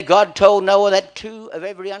God told Noah that 2 of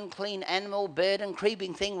every unclean animal, bird, and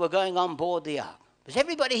creeping thing were going on board the ark. Does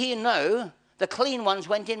everybody here know the clean ones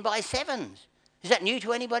went in by sevens? Is that new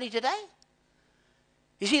to anybody today?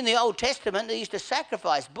 You see, in the Old Testament, they used to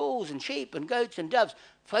sacrifice bulls and sheep and goats and doves.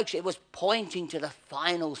 Folks, it was pointing to the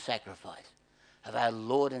final sacrifice of our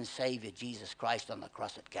Lord and Savior, Jesus Christ, on the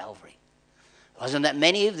cross at Calvary. Wasn't that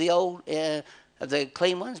many of the of the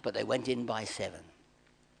clean ones, but they went in by 7.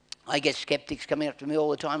 I get skeptics coming up to me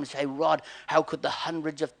all the time and say, Rod, how could the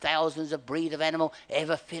hundreds of thousands of breed of animal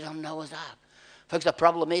ever fit on Noah's Ark? Folks, the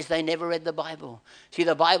problem is they never read the Bible. See,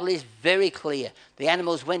 the Bible is very clear. The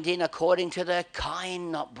animals went in according to their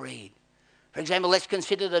kind, not breed. For example, let's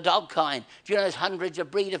consider the dog kind. Do you know there's hundreds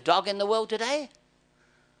of breed of dog in the world today?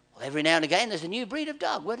 Well, every now and again there's a new breed of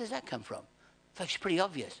dog. Where does that come from? Folks, it's pretty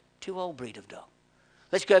obvious. 2 old breed of dog.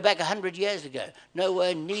 Let's go back 100 years ago.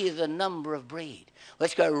 Nowhere near the number of breed.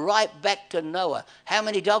 Let's go right back to Noah. How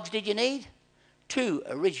many dogs did you need? 2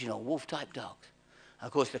 original wolf-type dogs.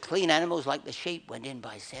 Of course, the clean animals like the sheep went in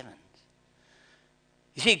by 7s.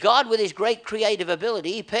 You see, God, with his great creative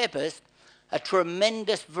ability, he purposed a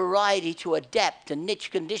tremendous variety to adapt to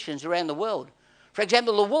niche conditions around the world. For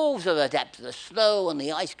example, the wolves have adapted to the snow and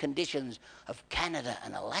the ice conditions of Canada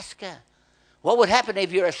and Alaska. What would happen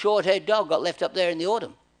if you're a short-haired dog got left up there in the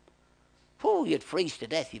autumn? Oh, you'd freeze to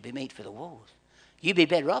death. You'd be meat for the wolves. You'd be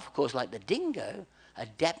better off, of course, like the dingo,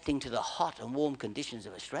 adapting to the hot and warm conditions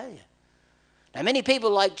of Australia. Now, many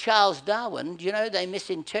people like Charles Darwin, do you know, they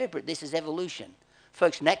misinterpret this as evolution.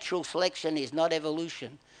 Folks, natural selection is not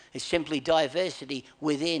evolution. It's simply diversity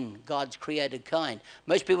within God's created kind.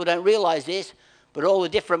 Most people don't realize this, but all the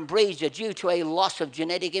different breeds are due to a loss of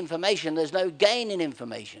genetic information. There's no gain in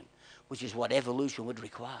information, which is what evolution would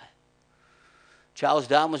require. Charles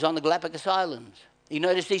Darwin was on the Galapagos Islands. He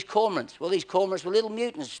noticed these cormorants. Well, these cormorants were little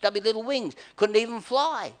mutants, stubby little wings, couldn't even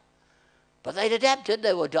fly. But they'd adapted.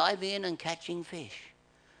 They were diving in and catching fish.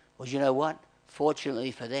 Well, you know what? Fortunately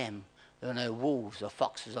for them, there were no wolves or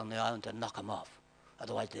foxes on the island to knock them off.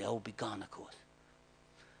 Otherwise, they'd all be gone, of course.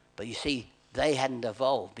 But you see, they hadn't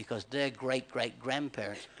evolved because their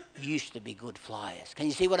great-great-grandparents used to be good flyers. Can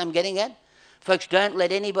you see what I'm getting at? Folks, don't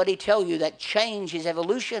let anybody tell you that change is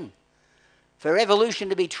evolution. For evolution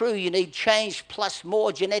to be true, you need change plus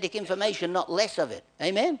more genetic information, not less of it.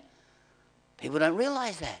 Amen? People don't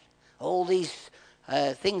realize that. All these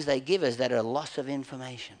things they give us that are a loss of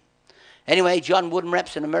information. Anyway, John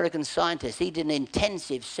Woodenrap's an American scientist. He did an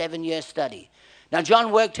intensive 7-year study. Now,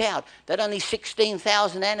 John worked out that only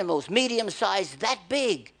 16,000 animals, medium-sized, that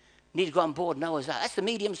big, need to go on board Noah's Ark. That's the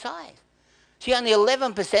medium size. See, only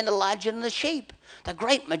 11% are larger than the sheep. The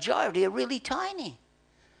great majority are really tiny.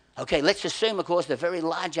 Okay, let's assume, of course, the very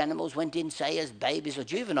large animals went in, say, as babies or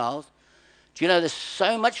juveniles. Do you know there's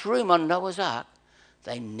so much room on Noah's Ark,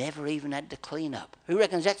 they never even had to clean up. Who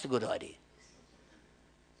reckons that's a good idea?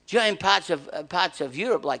 Do you know in parts of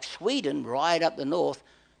Europe, like Sweden, right up the north,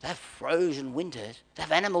 they have frozen winters. They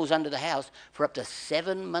have animals under the house for up to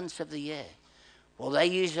 7 months of the year. Well, they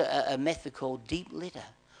use a method called deep litter.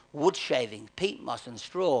 Wood shaving, peat moss and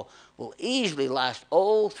straw will easily last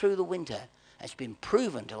all through the winter. It's been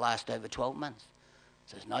proven to last over 12 months.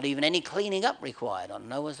 So there's not even any cleaning up required on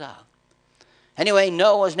Noah's Ark. Anyway,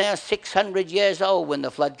 Noah was now 600 years old when the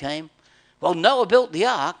flood came. Well, Noah built the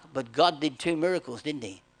ark, but God did 2 miracles, didn't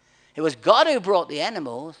he? It was God who brought the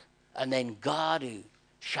animals, and then God who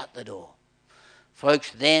shut the door.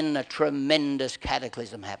 Folks, then a tremendous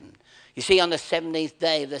cataclysm happened. You see, on the 17th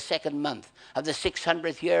day of the 2nd month of the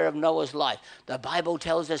 600th year of Noah's life, the Bible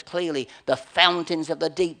tells us clearly the fountains of the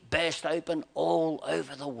deep burst open all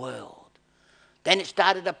over the world. Then it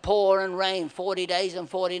started to pour and rain 40 days and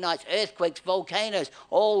 40 nights, earthquakes, volcanoes,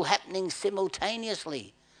 all happening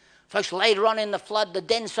simultaneously. Folks, later on in the flood, the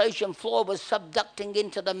dense ocean floor was subducting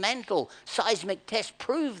into the mantle. Seismic tests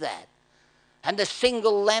prove that. And the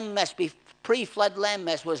single landmass, pre-flood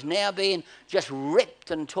landmass, was now being just ripped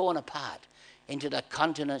and torn apart into the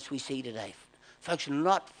continents we see today. Folks,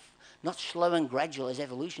 not slow and gradual as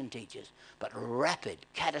evolution teaches, but rapid,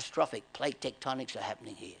 catastrophic plate tectonics are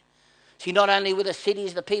happening here. See, not only were the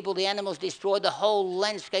cities, the people, the animals destroyed, the whole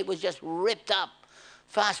landscape was just ripped up.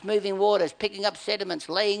 Fast-moving waters, picking up sediments,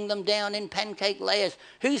 laying them down in pancake layers.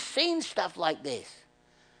 Who's seen stuff like this?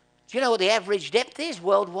 Do you know what the average depth is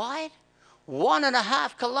worldwide?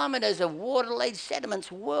 1.5 kilometers of water-laid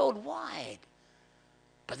sediments worldwide.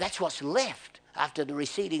 But that's what's left after the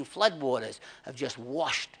receding floodwaters have just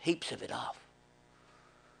washed heaps of it off.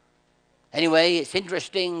 Anyway, it's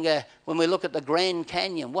interesting when we look at the Grand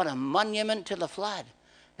Canyon. What a monument to the flood.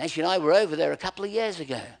 Nancy and I were over there a couple of years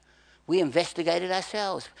ago. We investigated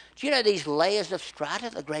ourselves. Do you know these layers of strata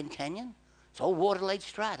at the Grand Canyon? It's all water-laid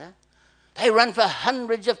strata. They run for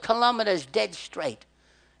hundreds of kilometres dead straight,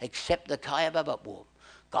 except the Kaibabap Wall.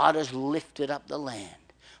 God has lifted up the land.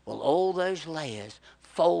 Well, all those layers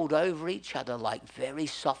fold over each other like very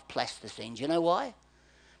soft plasticine. Do you know why?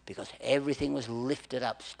 Because everything was lifted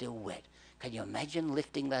up, still wet. Can you imagine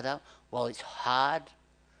lifting that up while it's hard,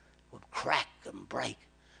 would crack and break?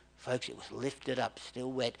 Folks, it was lifted up,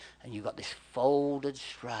 still wet, and you've got this folded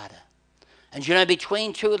strata. And you know,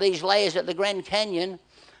 between two of these layers at the Grand Canyon,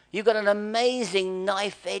 you've got an amazing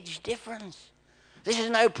knife-edge difference. This is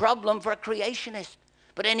no problem for a creationist.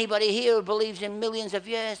 But anybody here who believes in millions of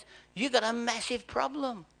years, you've got a massive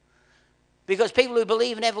problem. Because people who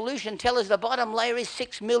believe in evolution tell us the bottom layer is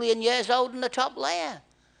 6 million years old and the top layer.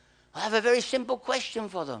 I have a very simple question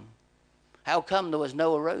for them. How come there was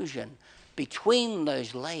no erosion between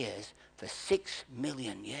those layers for 6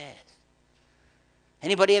 million years?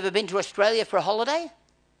 Anybody ever been to Australia for a holiday?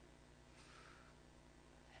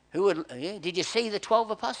 Did you see the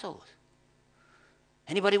 12 apostles?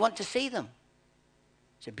 Anybody want to see them?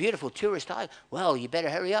 It's a beautiful tourist island. Well, you better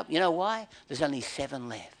hurry up. You know why? There's only 7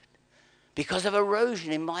 left. Because of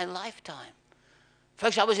erosion in my lifetime.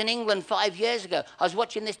 Folks, I was in England 5 years ago. I was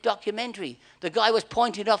watching this documentary. The guy was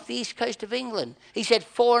pointing off the east coast of England. He said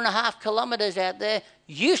 4.5 kilometres out there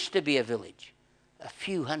used to be a village a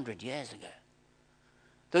few hundred years ago.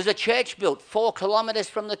 There was a church built 4 kilometres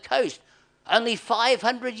from the coast only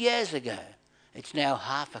 500 years ago. It's now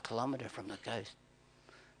 0.5 kilometre from the coast.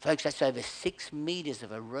 Folks, that's over 6 metres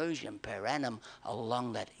of erosion per annum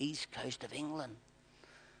along that east coast of England.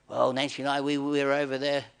 Well, Nancy and I, we were over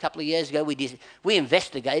there a couple of years ago. We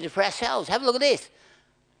investigated for ourselves. Have a look at this.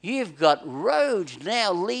 You've got roads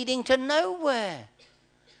now leading to nowhere.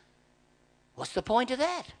 What's the point of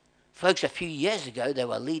that? Folks, a few years ago, they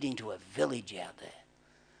were leading to a village out there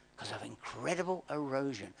because of incredible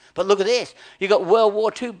erosion. But look at this. You've got World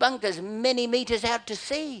War II bunkers many metres out to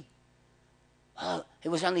sea. Well, it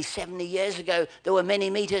was only 70 years ago there were many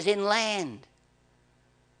metres inland.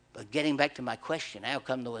 But getting back to my question, how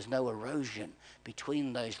come there was no erosion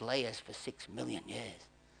between those layers for 6 million years?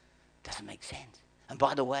 Doesn't make sense. And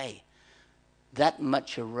by the way, that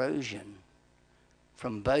much erosion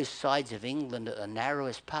from both sides of England at the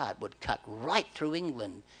narrowest part would cut right through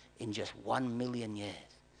England in just 1 million years.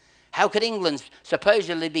 How could England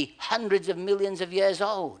supposedly be hundreds of millions of years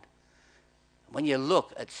old? When you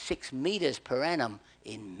look at 6 metres per annum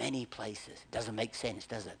in many places, it doesn't make sense,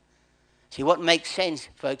 does it? See, what makes sense,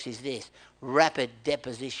 folks, is this. Rapid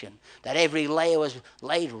deposition. That every layer was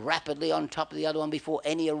laid rapidly on top of the other one before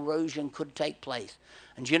any erosion could take place.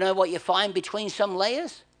 And do you know what you find between some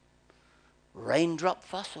layers? Raindrop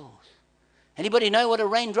fossils. Anybody know what a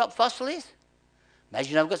raindrop fossil is?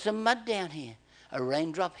 Imagine I've got some mud down here. A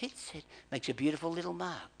raindrop hits it, makes a beautiful little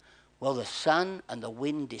mark. Well, the sun and the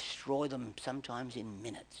wind destroy them sometimes in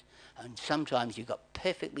minutes. And sometimes you've got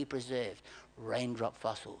perfectly preserved raindrop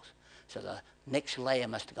fossils. So the next layer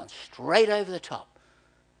must have gone straight over the top,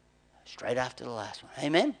 straight after the last one.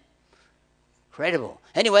 Amen? Incredible.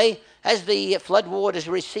 Anyway, as the flood waters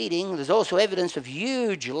are receding, there's also evidence of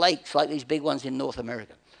huge lakes like these big ones in North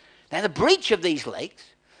America. Now, the breach of these lakes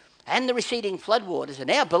and the receding floodwaters are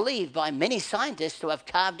now believed by many scientists to have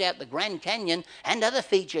carved out the Grand Canyon and other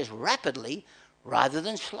features rapidly rather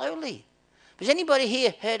than slowly. Has anybody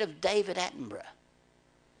here heard of David Attenborough?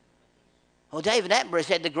 Well, David Attenborough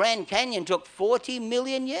said the Grand Canyon took 40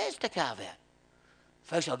 million years to carve out.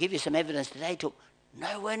 Folks, I'll give you some evidence today. It took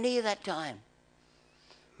nowhere near that time.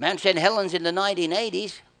 Mount St. Helens in the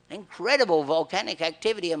 1980s, incredible volcanic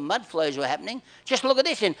activity and mud flows were happening. Just look at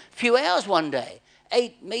this, in a few hours one day.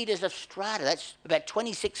 8 metres of strata, that's about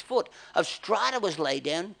 26 foot of strata was laid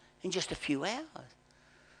down in just a few hours.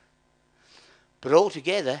 But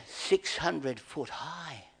altogether, 600 foot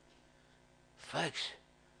high. Folks,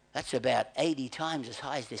 that's about 80 times as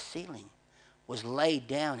high as this ceiling, was laid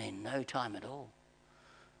down in no time at all.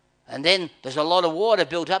 And then there's a lot of water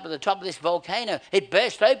built up at the top of this volcano. It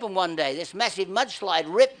burst open one day. This massive mudslide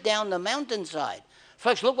ripped down the mountainside.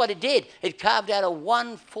 Folks, look what it did. It carved out a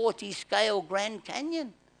 140 scale Grand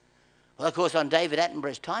Canyon. Well, of course, on David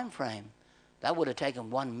Attenborough's time frame, that would have taken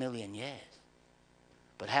 1 million years.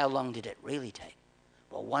 But how long did it really take?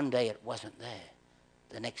 Well, one day it wasn't there.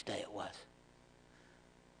 The next day it was.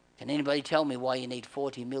 Can anybody tell me why you need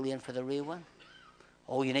 40 million for the real one?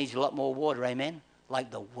 All you need is a lot more water, amen? Like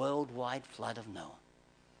the worldwide flood of Noah.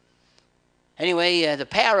 Anyway, the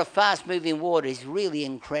power of fast-moving water is really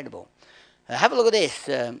incredible. Have a look at this.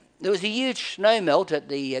 There was a huge snow melt at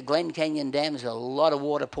the Glen Canyon Dam. There's a lot of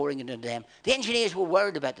water pouring into the dam. The engineers were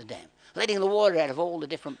worried about the dam, letting the water out of all the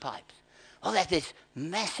different pipes. Well, that's this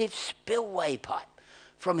massive spillway pipe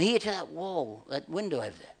from here to that wall, that window over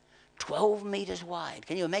there, 12 metres wide.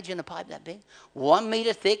 Can you imagine a pipe that big? 1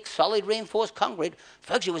 metre thick, solid reinforced concrete.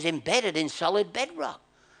 Folks, it was embedded in solid bedrock.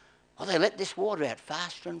 Well, they let this water out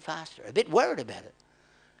faster and faster, a bit worried about it.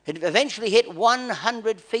 It eventually hit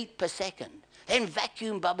 100 feet per second. Then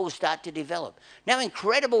vacuum bubbles start to develop. Now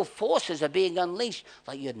incredible forces are being unleashed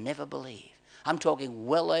like you'd never believe. I'm talking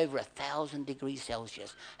well over 1,000 degrees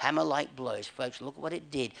Celsius. Hammer-like blows. Folks, look what it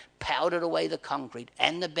did. Powdered away the concrete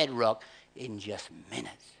and the bedrock in just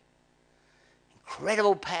minutes.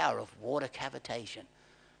 Incredible power of water cavitation.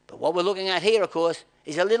 But what we're looking at here, of course,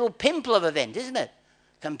 is a little pimple of event, isn't it?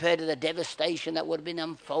 Compared to the devastation that would have been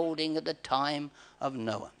unfolding at the time of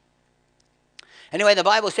Noah. Anyway, the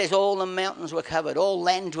Bible says all the mountains were covered, all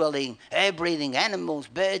land-dwelling, air-breathing animals,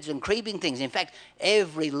 birds and creeping things. In fact,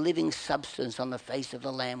 every living substance on the face of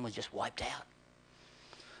the land was just wiped out.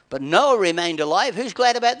 But Noah remained alive. Who's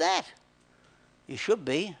glad about that? You should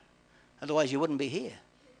be. Otherwise, you wouldn't be here.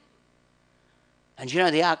 And you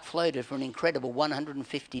know, the ark floated for an incredible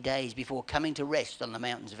 150 days before coming to rest on the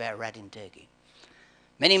mountains of Ararat in Turkey.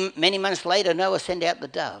 Many months later, Noah sent out the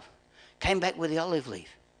dove, came back with the olive leaf.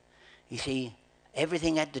 You see,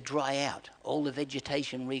 everything had to dry out, all the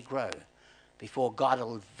vegetation regrow, before God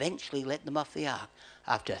will eventually let them off the ark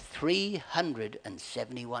after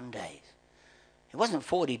 371 days. It wasn't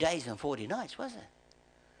 40 days and 40 nights, was it?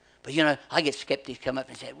 But you know, I get skeptics come up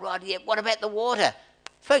and say, Rod, yeah, what about the water?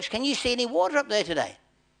 Folks, can you see any water up there today?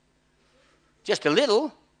 Just a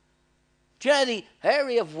little. Do you know the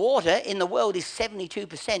area of water in the world is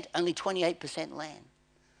 72%, only 28% land?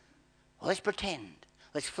 Well, let's pretend.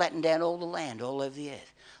 Let's flatten down all the land all over the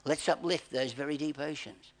earth. Let's uplift those very deep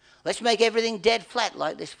oceans. Let's make everything dead flat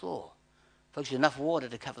like this floor. Folks, there's enough water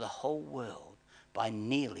to cover the whole world by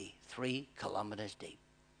nearly 3 kilometres deep.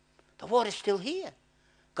 The water's still here.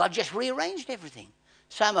 God just rearranged everything.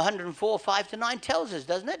 Psalm 104, 5-9 tells us,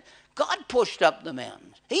 doesn't it? God pushed up the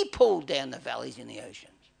mountains. He pulled down the valleys in the oceans.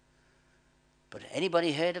 But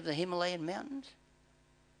anybody heard of the Himalayan mountains?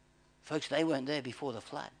 Folks, they weren't there before the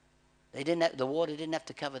flood. The water didn't have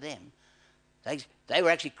to cover them. They were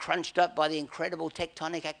actually crunched up by the incredible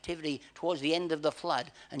tectonic activity towards the end of the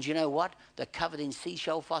flood. And you know what? They're covered in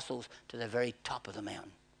seashell fossils to the very top of the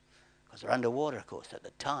mountain. Because they're underwater, of course, at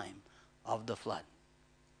the time of the flood.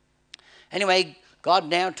 Anyway, God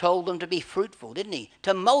now told them to be fruitful, didn't he?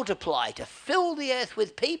 To multiply, to fill the earth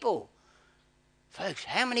with people. Folks,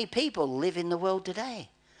 how many people live in the world today?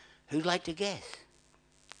 Who'd like to guess?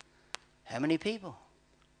 How many people?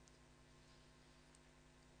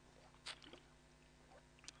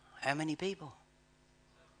 How many people?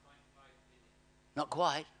 Not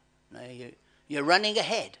quite. No, you're running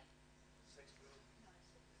ahead.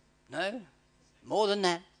 No, more than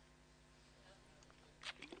that.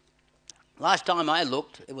 Last time I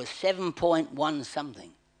looked, it was 7.1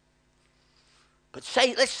 something. But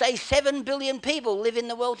let's say 7 billion people live in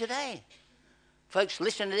the world today. Folks,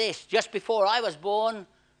 listen to this. Just before I was born,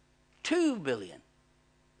 2 billion.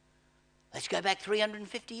 Let's go back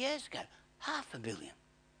 350 years ago, 500 million.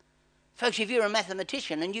 Folks, if you're a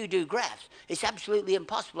mathematician and you do graphs, it's absolutely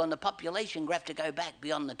impossible on the population graph to go back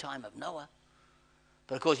beyond the time of Noah.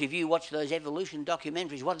 But of course, if you watch those evolution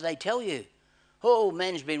documentaries, what do they tell you? Oh,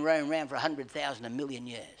 man's been roaming around for 100,000, a million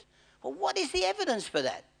years. Well, what is the evidence for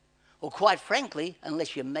that? Well, quite frankly,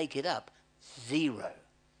 unless you make it up, zero.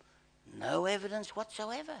 No evidence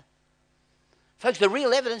whatsoever. Folks, the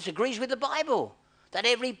real evidence agrees with the Bible, that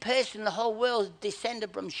every person in the whole world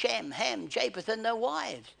descended from Shem, Ham, Japheth, and their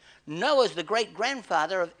wives. Noah's the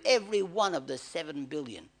great-grandfather of every one of the 7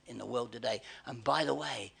 billion in the world today. And by the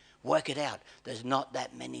way, work it out, there's not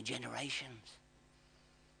that many generations.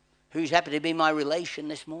 Who's happy to be my relation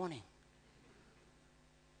this morning?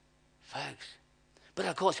 Folks. But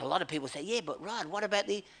of course, a lot of people say, yeah, but Rod, what about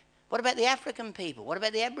the African people? What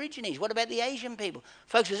about the Aborigines? What about the Asian people?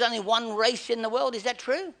 Folks, there's only one race in the world. Is that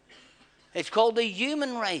true? It's called the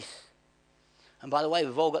human race. And by the way,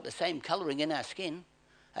 we've all got the same colouring in our skin.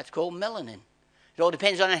 That's called melanin. It all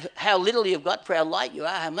depends on how little you've got for how light you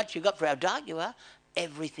are, how much you've got for how dark you are,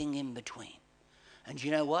 everything in between. And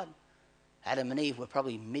you know what? Adam and Eve were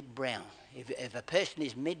probably mid-brown. If a person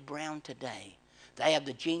is mid-brown today, they have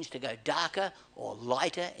the genes to go darker or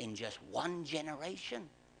lighter in just one generation.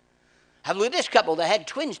 Have a look at this couple. They had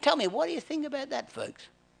twins. Tell me, what do you think about that, folks?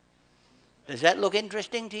 Does that look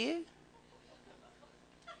interesting to you?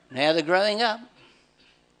 Now they're growing up.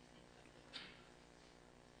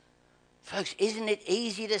 Folks, isn't it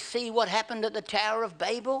easy to see what happened at the Tower of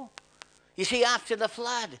Babel? You see, after the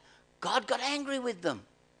flood, God got angry with them.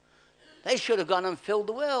 They should have gone and filled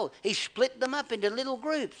the world. He split them up into little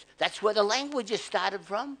groups. That's where the languages started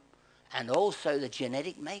from. And also the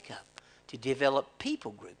genetic makeup to develop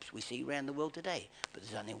people groups we see around the world today. But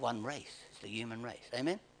there's only one race. It's the human race.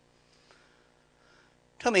 Amen?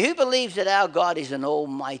 Tell me, who believes that our God is an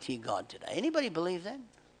almighty God today? Anybody believe that?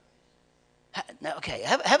 Now, okay,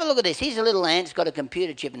 have a look at this. Here's a little ant. It's got a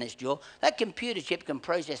computer chip in its jaw. That computer chip can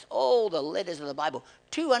process all the letters of the Bible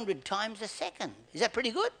 200 times a second. Is that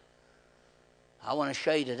pretty good? I want to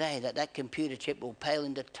show you today that that computer chip will pale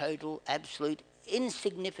into total, absolute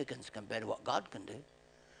insignificance compared to what God can do.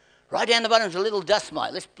 Right down the bottom is a little dust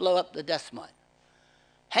mite. Let's blow up the dust mite.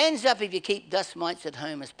 Hands up if you keep dust mites at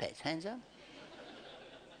home as pets. Hands up.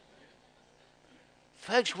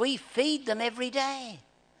 Folks, we feed them every day.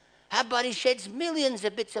 Our body sheds millions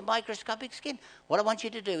of bits of microscopic skin. What I want you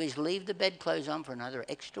to do is leave the bedclothes on for another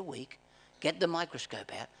extra week, get the microscope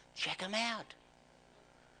out, check them out.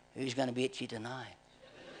 Who's going to be itchy tonight?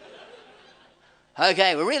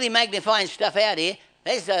 Okay, we're really magnifying stuff out here.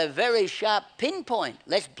 There's a very sharp pinpoint.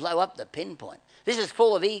 Let's blow up the pinpoint. This is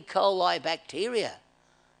full of E. coli bacteria.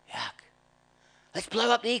 Yuck. Let's blow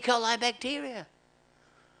up the E. coli bacteria.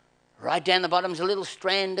 Right down the bottom's a little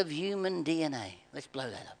strand of human DNA. Let's blow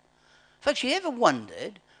that up. Folks, you ever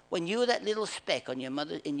wondered when you were that little speck on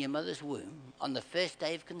in your mother's womb on the first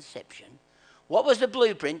day of conception, what was the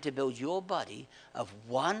blueprint to build your body of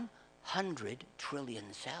 100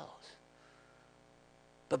 trillion cells?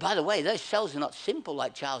 But by the way, those cells are not simple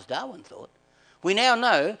like Charles Darwin thought. We now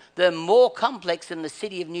know they're more complex than the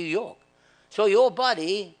city of New York. So your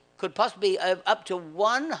body could possibly have up to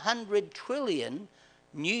 100 trillion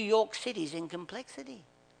New York cities in complexity.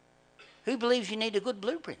 Who believes you need a good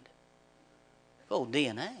blueprint? Oh,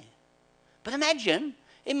 DNA. But imagine,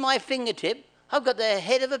 in my fingertip, I've got the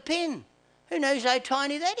head of a pin. Who knows how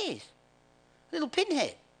tiny that is? Little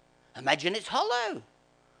pinhead. Imagine it's hollow.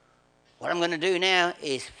 What I'm going to do now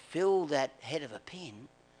is fill that head of a pin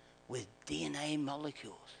with DNA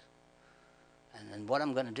molecules. And then what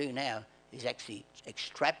I'm going to do now is actually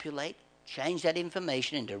extrapolate, change that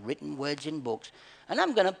information into written words in books, and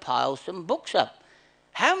I'm going to pile some books up.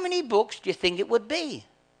 How many books do you think it would be?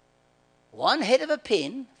 One head of a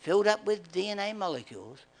pin filled up with DNA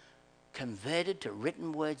molecules converted to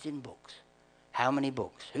written words in books. How many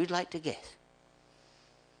books? Who'd like to guess?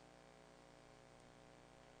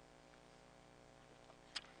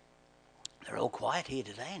 They're all quiet here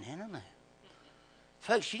today, aren't they?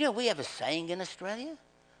 Folks, you know we have a saying in Australia?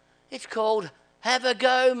 It's called, have a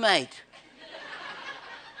go, mate.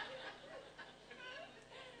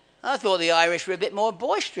 I thought the Irish were a bit more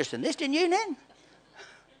boisterous than this, didn't you, Nan?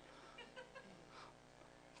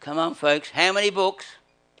 Come on, folks. How many books?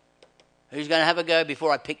 Who's going to have a go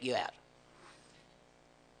before I pick you out?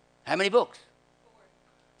 How many books?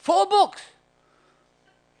 4 books.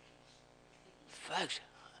 Folks,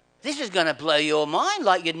 this is going to blow your mind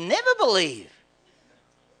like you'd never believe.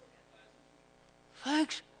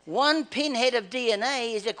 Folks, one pinhead of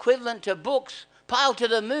DNA is equivalent to books piled to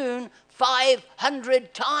the moon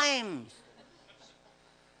 500 times.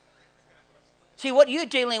 See, what you're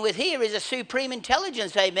dealing with here is a supreme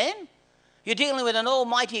intelligence, amen? You're dealing with an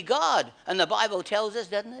almighty God. And the Bible tells us,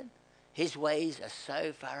 doesn't it? His ways are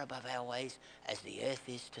so far above our ways as the earth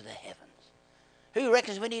is to the heavens. Who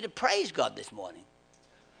reckons we need to praise God this morning?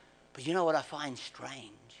 But you know what I find strange?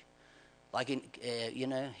 Like in,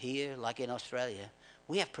 here, like in Australia,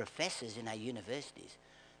 we have professors in our universities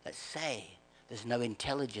that say there's no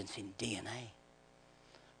intelligence in DNA.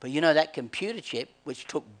 But you know that computer chip, which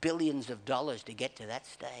took billions of dollars to get to that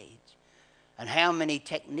stage, and how many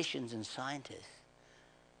technicians and scientists,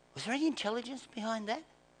 was there any intelligence behind that?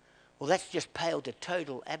 Well, that's just paled to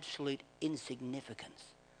total, absolute insignificance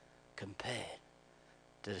compared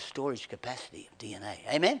to the storage capacity of DNA.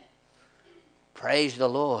 Amen? Praise the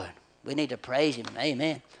Lord. We need to praise him.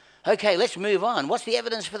 Amen. Okay, let's move on. What's the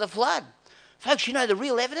evidence for the flood? Folks, you know the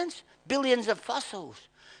real evidence? Billions of fossils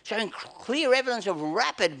showing clear evidence of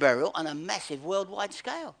rapid burial on a massive worldwide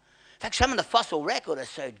scale. In fact, some of the fossil record are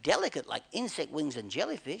so delicate, like insect wings and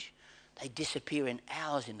jellyfish, they disappear in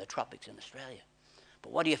hours in the tropics in Australia.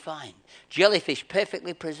 But what do you find? Jellyfish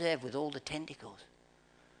perfectly preserved with all the tentacles.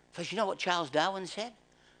 Folks, you know what Charles Darwin said?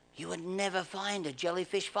 You would never find a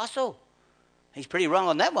jellyfish fossil. He's pretty wrong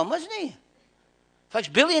on that one, wasn't he? Folks,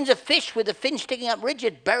 billions of fish with the fin sticking up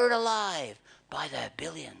rigid, buried alive by the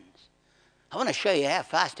billions. I want to show you how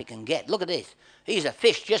fast it can get. Look at this. Here's a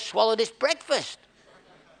fish just swallowed its breakfast.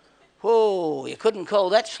 Whoa, you couldn't call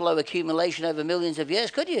that slow accumulation over millions of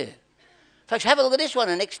years, could you? Folks, have a look at this one.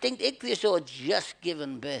 An extinct ichthyosaur just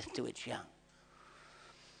given birth to its young.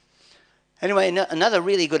 Anyway, another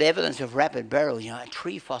really good evidence of rapid burial, are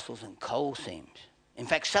tree fossils and coal seams. In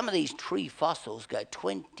fact, some of these tree fossils go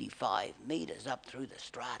 25 metres up through the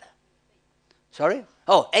strata. Sorry?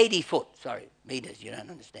 Oh, 80 foot. Sorry, metres, you don't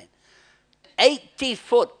understand. 80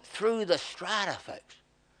 foot through the strata, folks.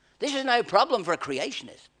 This is no problem for a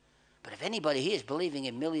creationist. But if anybody here is believing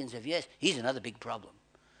in millions of years, here's another big problem.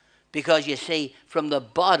 Because you see, from the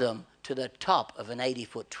bottom to the top of an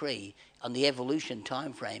 80-foot tree on the evolution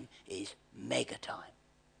time frame is mega time.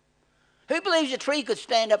 Who believes a tree could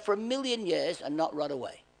stand up for 1 million years and not rot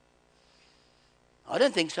away? I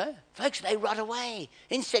don't think so. Folks, they rot away.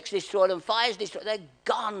 Insects destroy them, fires destroy them. They're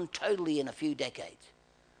gone totally in a few decades.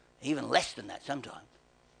 Even less than that sometimes.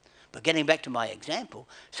 But getting back to my example,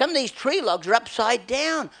 some of these tree logs are upside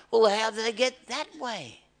down. Well, how do they get that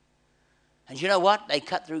way? And you know what? They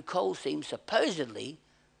cut through coal seams supposedly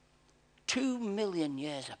 2 million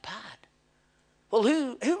years apart. Well,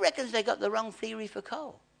 who reckons they got the wrong theory for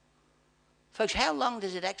coal? Folks, how long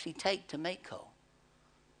does it actually take to make coal?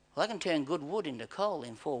 Well, I can turn good wood into coal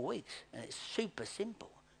in 4 weeks, and it's super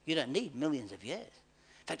simple. You don't need millions of years.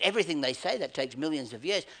 In fact, everything they say that takes millions of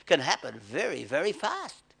years can happen very, very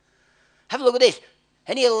fast. Have a look at this.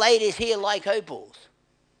 Any of the ladies here like opals?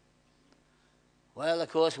 Well, of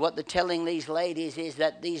course, what they're telling these ladies is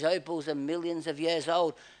that these opals are millions of years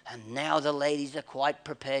old, and now the ladies are quite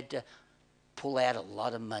prepared to pull out a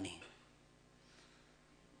lot of money.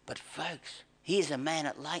 But folks, here's a man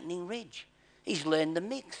at Lightning Ridge. He's learned the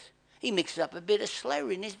mix. He mixes up a bit of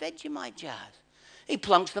slurry in his Vegemite jars. He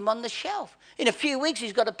plunks them on the shelf. In a few weeks,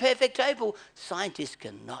 he's got a perfect opal. Scientists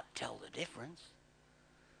cannot tell the difference.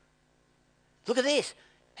 Look at this.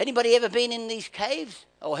 Anybody ever been in these caves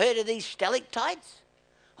or heard of these stalactites?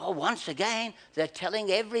 Oh, once again, they're telling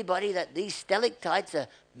everybody that these stalactites are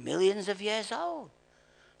millions of years old.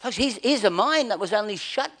 Folks, here's a mine that was only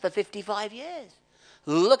shut for 55 years.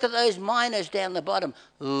 Look at those miners down the bottom.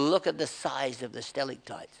 Look at the size of the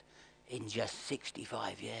stalactites in just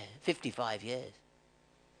 55 years.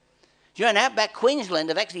 Do you know, in outback Queensland,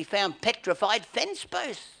 they've actually found petrified fence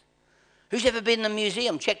posts. Who's ever been in the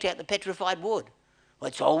museum, checked out the petrified wood? Well,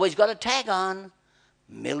 it's always got a tag on.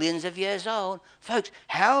 Millions of years old. Folks,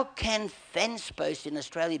 how can fence posts in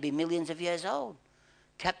Australia be millions of years old?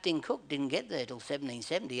 Captain Cook didn't get there till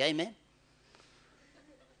 1770, amen?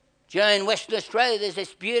 Do you know, in Western Australia, there's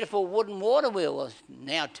this beautiful wooden water wheel,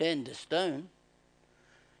 now turned to stone.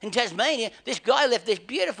 In Tasmania, this guy left this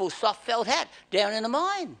beautiful soft felt hat down in a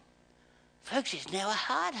mine. Folks, it's now a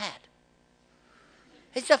hard hat.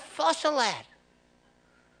 It's a fossil hat.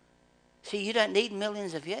 See, you don't need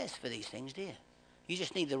millions of years for these things, do you? You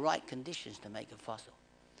just need the right conditions to make a fossil.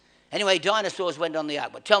 Anyway, dinosaurs went on the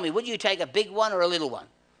ark. But tell me, would you take a big one or a little one?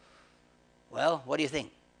 Well, what do you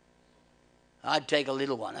think? I'd take a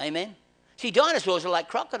little one, amen? See, dinosaurs are like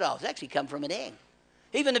crocodiles. They actually come from an egg.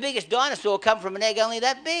 Even the biggest dinosaur come from an egg only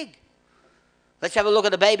that big. Let's have a look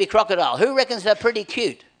at the baby crocodile. Who reckons they're pretty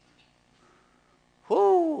cute?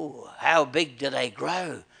 Ooh, how big do they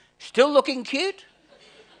grow? Still looking cute?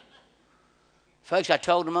 Folks, I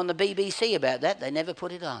told them on the BBC about that. They never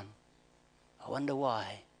put it on. I wonder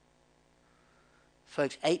why.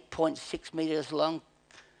 Folks, 8.6 metres long.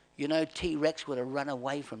 You know, T-Rex would have run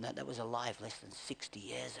away from that. That was alive less than 60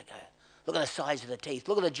 years ago. Look at the size of the teeth.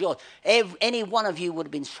 Look at the jaws. Any one of you would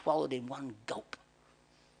have been swallowed in one gulp.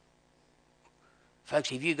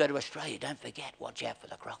 Folks, if you go to Australia, don't forget, watch out for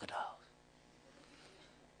the crocodiles.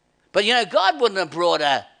 But, you know, God wouldn't have brought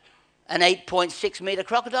an 8.6 metre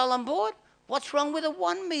crocodile on board. What's wrong with a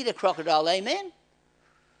 1 metre crocodile, amen?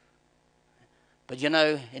 But, you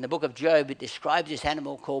know, in the book of Job, it describes this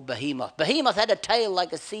animal called Behemoth. Behemoth had a tail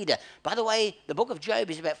like a cedar. By the way, the book of Job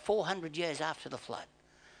is about 400 years after the flood.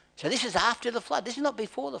 So this is after the flood. This is not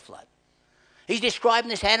before the flood. He's describing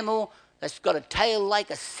this animal that's got a tail like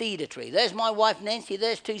a cedar tree. There's my wife, Nancy.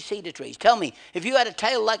 There's 2 cedar trees. Tell me, if you had a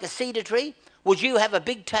tail like a cedar tree, would you have a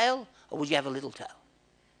big tail or would you have a little tail?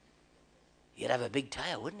 You'd have a big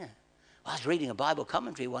tail, wouldn't you? I was reading a Bible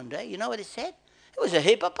commentary one day. You know what it said? It was a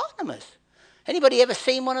hippopotamus. Anybody ever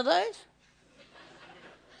seen one of those?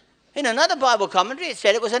 In another Bible commentary, it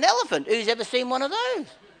said it was an elephant. Who's ever seen one of those?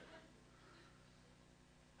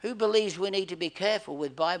 Who believes we need to be careful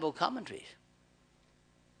with Bible commentaries?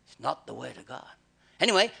 It's not the Word of God.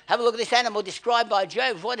 Anyway, have a look at this animal described by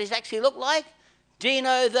Job. What does it actually look like?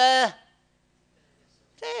 Dino the...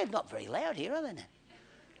 They're not very loud here, are they now?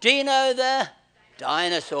 Dino the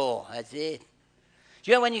dinosaur. That's it.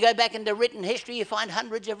 Do you know when you go back into written history, you find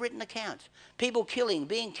hundreds of written accounts. People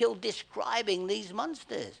being killed, describing these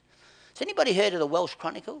monsters. Has anybody heard of the Welsh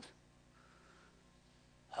Chronicles?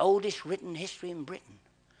 Oldest written history in Britain.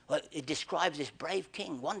 Well, it describes this brave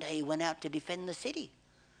king. One day he went out to defend the city.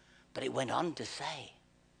 But it went on to say,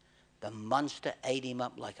 the monster ate him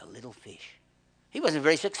up like a little fish. He wasn't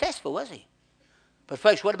very successful, was he? But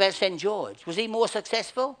folks, what about St. George? Was he more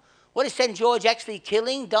successful? What is St. George actually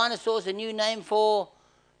killing? Dinosaurs, a new name for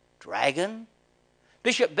dragon.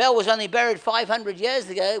 Bishop Bell was only buried 500 years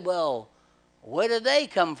ago. Well, where did they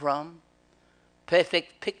come from?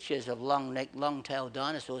 Perfect pictures of long-necked, long-tailed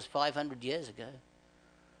dinosaurs 500 years ago.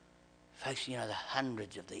 Folks, you know, there are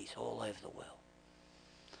hundreds of these all over the world.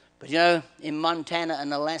 But you know, in Montana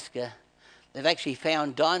and Alaska, they've actually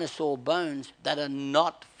found dinosaur bones that are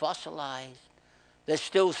not fossilized. They're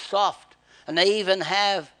still soft. And they even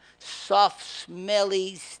have soft,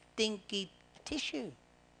 smelly, stinky tissue.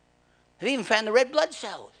 They've even found the red blood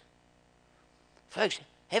cells. Folks,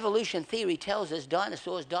 evolution theory tells us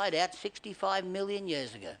dinosaurs died out 65 million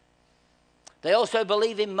years ago. They also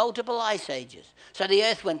believe in multiple ice ages. So the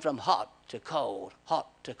earth went from hot to cold,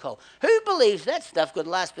 hot to cold. Who believes that stuff could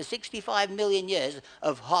last for 65 million years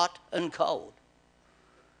of hot and cold?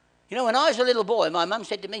 You know, when I was a little boy, my mum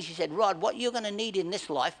said to me, she said, Rod, what you're going to need in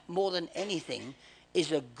this life more than anything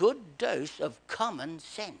is a good dose of common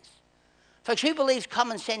sense. Folks, who believes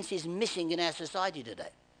common sense is missing in our society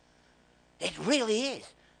today? It really is.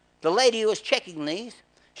 The lady who was checking these,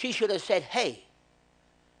 she should have said, hey,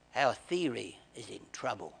 our theory is in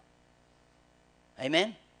trouble.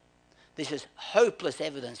 Amen? This is hopeless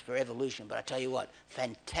evidence for evolution, but I tell you what,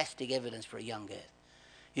 fantastic evidence for a young earth.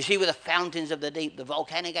 You see, with the fountains of the deep, the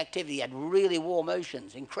volcanic activity had really warm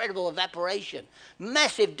oceans, incredible evaporation,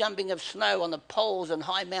 massive dumping of snow on the poles and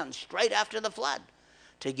high mountains straight after the flood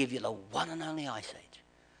to give you the one and only ice age.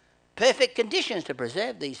 Perfect conditions to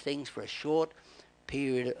preserve these things for a short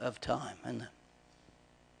period of time. And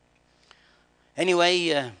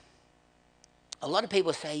anyway, a lot of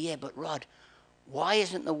people say, yeah, but Rod, why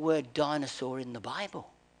isn't the word dinosaur in the Bible?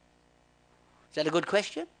 Is that a good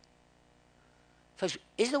question? Folks,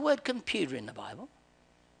 is the word computer in the Bible?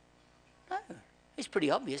 No. It's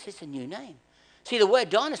pretty obvious. It's a new name. See, the word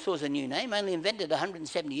dinosaur is a new name, only invented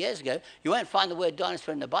 170 years ago. You won't find the word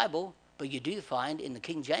dinosaur in the Bible, but you do find in the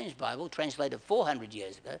King James Bible, translated 400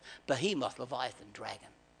 years ago, behemoth, leviathan, dragon.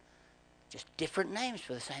 Just different names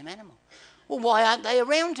for the same animal. Well, why aren't they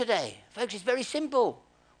around today? Folks, it's very simple.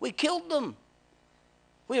 We killed them.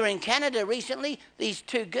 We were in Canada recently. These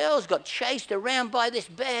two girls got chased around by this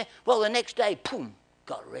bear. Well, the next day, boom,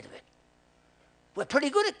 got rid of it. We're pretty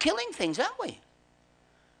good at killing things, aren't we?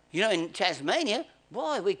 You know, in Tasmania,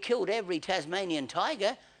 boy, we killed every Tasmanian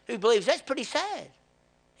tiger. Who believes that's pretty sad?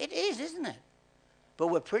 It is, isn't it? But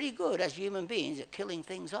we're pretty good as human beings at killing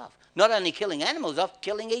things off. Not only killing animals off,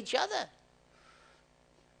 killing each other.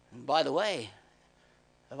 And by the way,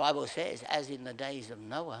 the Bible says, as in the days of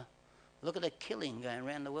Noah, look at the killing going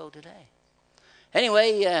around the world today.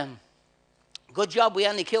 Anyway, good job we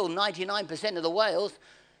only killed 99% of the whales.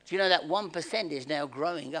 Do you know that 1% is now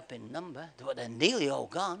growing up in number? They're nearly all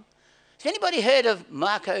gone. Has anybody heard of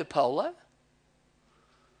Marco Polo?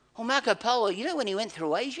 Well, Marco Polo, you know when he went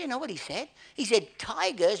through Asia, you know what he said? He said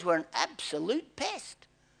tigers were an absolute pest.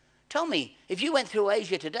 Tell me, if you went through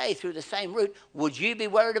Asia today through the same route, would you be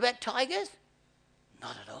worried about tigers?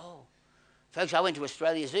 Not at all. Folks, I went to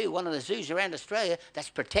Australia Zoo, one of the zoos around Australia that's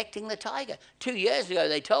protecting the tiger. 2 years ago,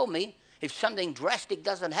 they told me if something drastic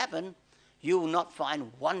doesn't happen, you will not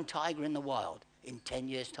find one tiger in the wild in 10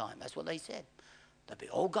 years' time. That's what they said. They'll be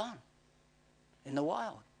all gone in the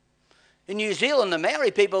wild. In New Zealand, the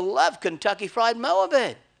Maori people love Kentucky Fried Moa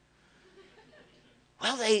bird.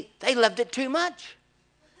 Well, they loved it too much.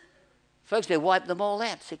 Folks, they wiped them all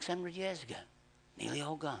out 600 years ago. Nearly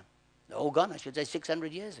all gone. They're all gone, I should say,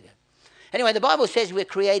 600 years ago. Anyway, the Bible says we're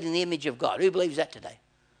created in the image of God. Who believes that today?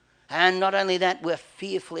 And not only that, we're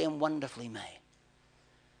fearfully and wonderfully made.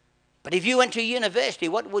 But if you went to university,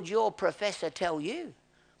 what would your professor tell you?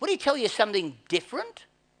 Would he tell you something different?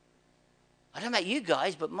 I don't know about you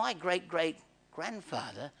guys, but my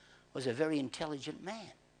great-great-grandfather was a very intelligent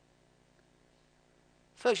man.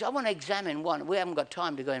 Folks, I want to examine one. We haven't got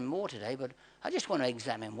time to go in more today, but I just want to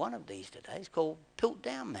examine one of these today. It's called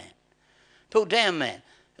Piltdown Man. Piltdown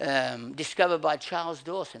Man, discovered by Charles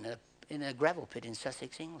Dawson in a gravel pit in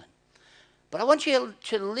Sussex, England. But I want you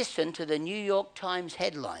to listen to the New York Times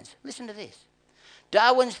headlines. Listen to this.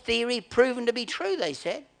 Darwin's theory proven to be true, they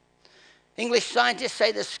said. English scientists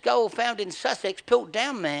say the skull found in Sussex,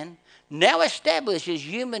 Piltdown Man, now establishes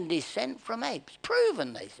human descent from apes.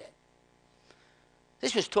 Proven, they said.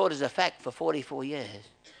 This was taught as a fact for 44 years.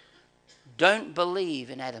 Don't believe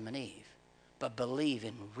in Adam and Eve. but believe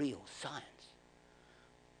in real science.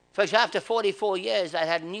 Folks, after 44 years, they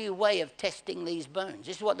had a new way of testing these bones.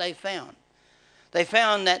 This is what they found. They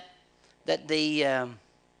found that the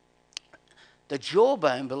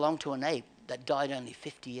jawbone belonged to an ape that died only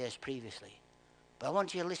 50 years previously. But I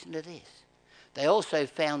want you to listen to this. They also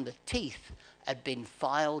found the teeth had been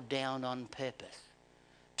filed down on purpose.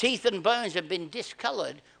 Teeth and bones have been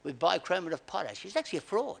discolored with bichromate of potash. It's actually a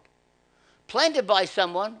fraud. Planted by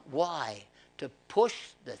someone. Why? To push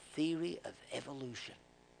the theory of evolution.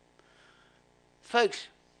 Folks,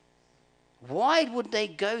 why would they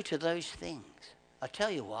go to those things? I'll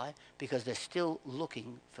tell you why. Because they're still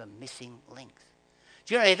looking for missing links.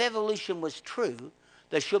 Do you know, if evolution was true,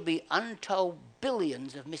 there should be untold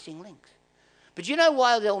billions of missing links. But you know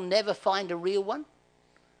why they'll never find a real one?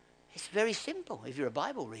 It's very simple if you're a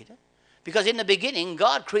Bible reader. Because in the beginning,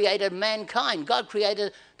 God created mankind. God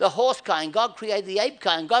created the horse kind. God created the ape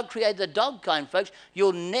kind. God created the dog kind, folks.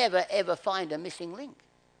 You'll never, ever find a missing link.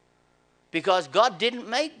 Because God didn't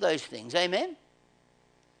make those things. Amen?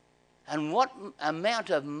 And what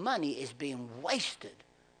amount of money is being wasted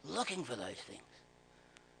looking for those things?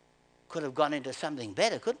 Could have gone into something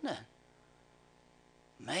better, couldn't it?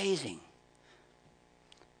 Amazing.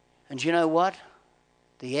 And you know what?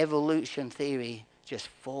 The evolution theory just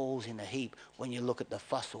falls in a heap when you look at the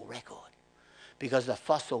fossil record. Because the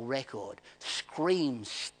fossil record screams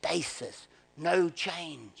stasis, no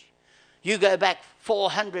change. You go back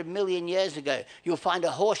 400 million years ago, you'll find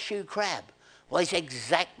a horseshoe crab. Well, it's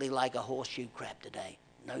exactly like a horseshoe crab today,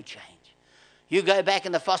 no change. You go back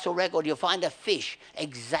in the fossil record, you'll find a fish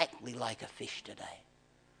exactly like a fish today.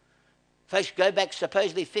 Folks, go back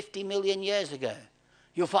supposedly 50 million years ago.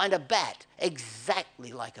 You'll find a bat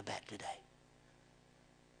exactly like a bat today.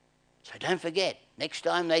 So don't forget, next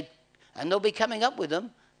time they'll be coming up with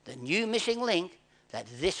them, the new missing link, that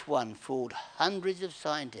this one fooled hundreds of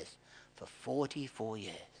scientists for 44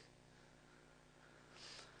 years.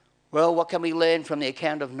 Well, what can we learn from the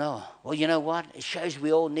account of Noah? Well, you know what? It shows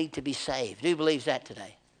we all need to be saved. Who believes that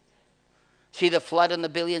today? See the flood and the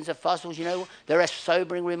billions of fossils, you know, they're a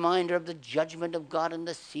sobering reminder of the judgment of God and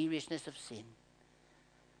the seriousness of sin.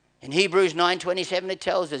 In Hebrews 9:27 it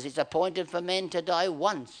tells us it's appointed for men to die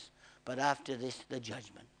once, but after this the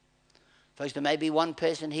judgment. Folks, there may be one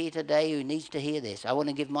person here today who needs to hear this. I want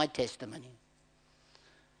to give my testimony.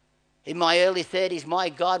 In my early 30s, my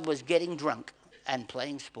God was getting drunk and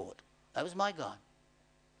playing sport. That was my God.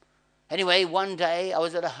 Anyway, one day I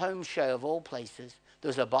was at a home show of all places. There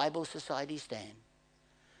was a Bible Society stand.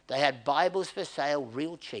 They had Bibles for sale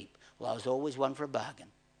real cheap. Well, I was always one for a bargain.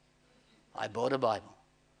 I bought a Bible.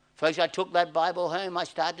 Folks, I took that Bible home. I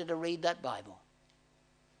started to read that Bible.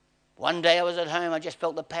 One day I was at home. I just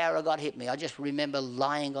felt the power of God hit me. I just remember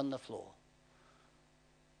lying on the floor.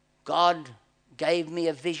 God gave me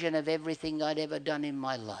a vision of everything I'd ever done in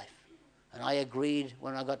my life. And I agreed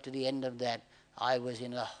when I got to the end of that, I was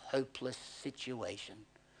in a hopeless situation.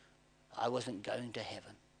 I wasn't going to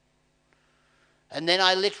heaven. And then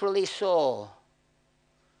I literally saw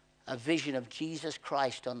a vision of Jesus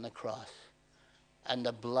Christ on the cross and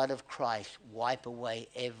the blood of Christ wipe away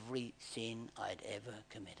every sin I'd ever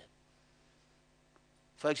committed.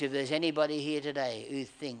 Folks, if there's anybody here today who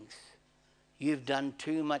thinks you've done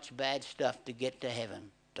too much bad stuff to get to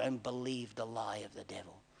heaven, don't believe the lie of the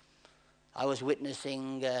devil. I was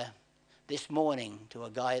witnessing this morning to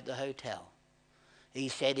a guy at the hotel. He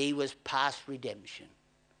said he was past redemption.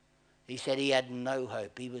 He said he had no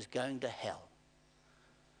hope. He was going to hell.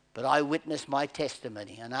 But I witnessed my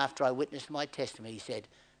testimony, and after I witnessed my testimony, he said,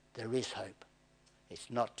 there is hope. It's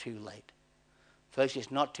not too late. Folks,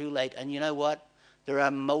 it's not too late. And you know what? There are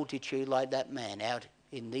a multitude like that man out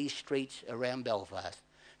in these streets around Belfast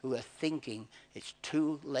who are thinking it's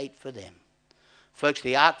too late for them. Folks,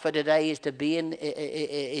 the ark for today is to be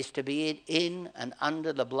in and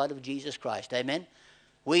under the blood of Jesus Christ. Amen?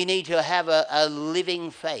 We need to have a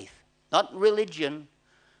living faith. Not religion,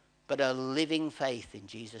 but a living faith in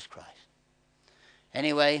Jesus Christ.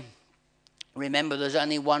 Anyway, remember there's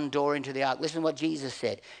only one door into the ark. Listen to what Jesus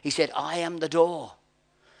said. He said, I am the door.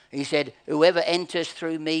 He said, whoever enters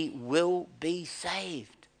through me will be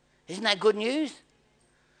saved. Isn't that good news?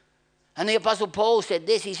 And the Apostle Paul said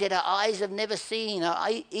this. He said, our eyes have never seen, our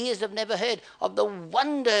ears have never heard of the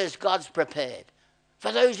wonders God's prepared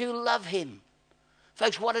for those who love him.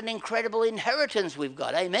 Folks, what an incredible inheritance we've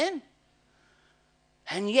got. Amen?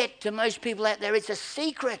 And yet, to most people out there, it's a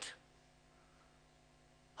secret.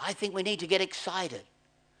 I think we need to get excited.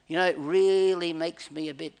 You know, it really makes me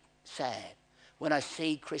a bit sad when I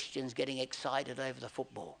see Christians getting excited over the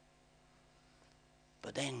football.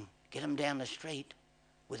 But then get them down the street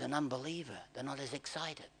with an unbeliever. They're not as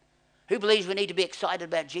excited. Who believes we need to be excited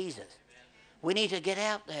about Jesus? We need to get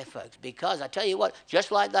out there, folks, because I tell you what,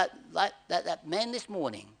 just like that man this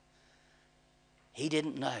morning, he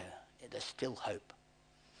didn't know. There's still hope.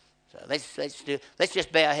 So let's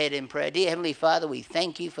just bow our head in prayer. Dear Heavenly Father, we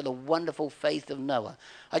thank you for the wonderful faith of Noah.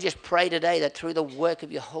 I just pray today that through the work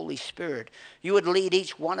of your Holy Spirit, you would lead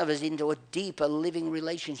each one of us into a deeper living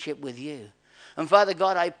relationship with you. And Father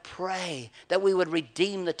God, I pray that we would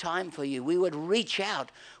redeem the time for you. We would reach out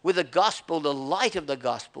with the gospel, the light of the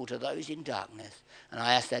gospel, to those in darkness. And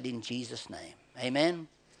I ask that in Jesus' name. Amen.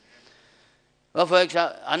 Well, folks,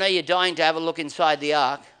 I know you're dying to have a look inside the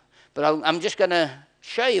ark, but I'm just going to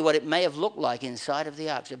show you what it may have looked like inside of the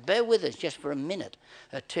ark. So bear with us just for a minute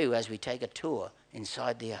or two as we take a tour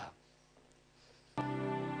inside the ark.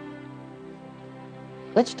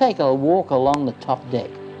 Let's take a walk along the top deck.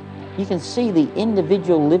 You can see the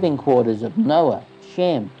individual living quarters of Noah,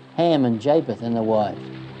 Shem, Ham and Japheth and their wives.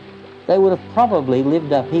 They would have probably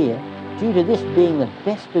lived up here due to this being the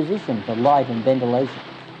best position for light and ventilation.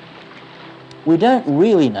 We don't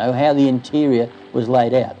really know how the interior was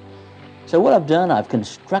laid out. So what I've done, I've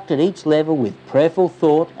constructed each level with prayerful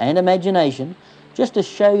thought and imagination just to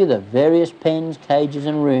show you the various pens, cages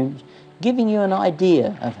and rooms, giving you an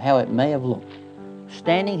idea of how it may have looked.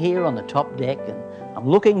 Standing here on the top deck, and I'm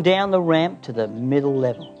looking down the ramp to the middle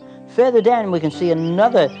level. Further down we can see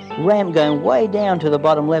another ramp going way down to the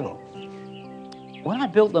bottom level. When I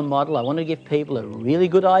built the model, I wanted to give people a really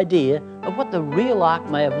good idea of what the real ark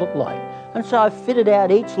may have looked like. And so I fitted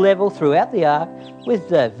out each level throughout the ark with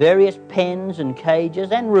various pens and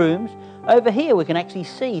cages and rooms. Over here we can actually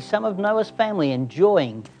see some of Noah's family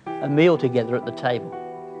enjoying a meal together at the table.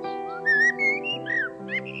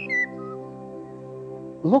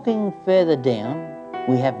 Looking further down,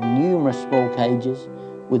 we have numerous small cages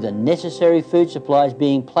with the necessary food supplies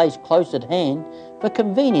being placed close at hand for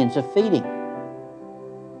convenience of feeding.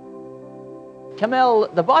 Kamel,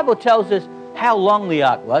 the Bible tells us how long the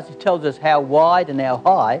ark was. It tells us how wide and how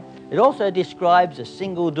high. It also describes a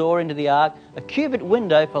single door into the ark, a cubit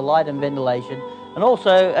window for light and ventilation, and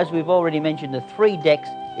also, as we've already mentioned, the 3 decks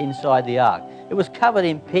inside the ark. It was covered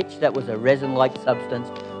in pitch, that was a resin-like substance,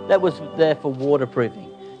 that was there for waterproofing.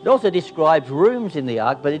 It also describes rooms in the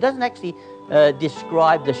ark, but it doesn't actually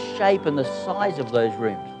describe the shape and the size of those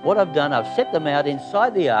rooms. What I've done, I've set them out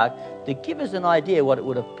inside the ark to give us an idea what it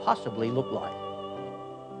would have possibly looked like.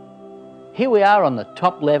 Here we are on the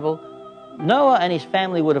top level. Noah and his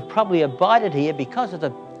family would have probably abided here because of the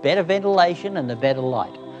better ventilation and the better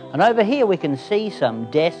light. And over here we can see some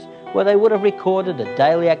desks where they would have recorded the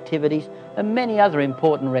daily activities and many other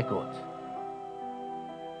important records.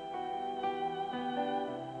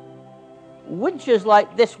 Winches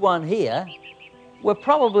like this one here were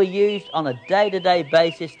probably used on a day-to-day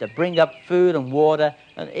basis to bring up food and water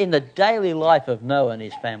in the daily life of Noah and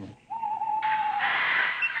his family.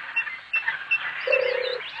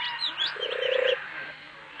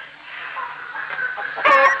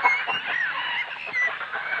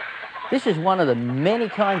 This is one of the many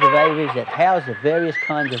kinds of aviaries that house the various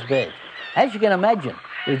kinds of birds. As you can imagine,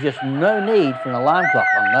 there's just no need for an alarm clock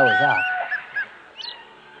on Noah's Ark.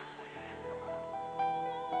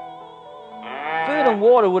 Food and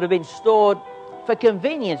water would have been stored for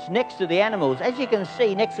convenience next to the animals, as you can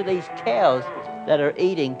see next to these cows that are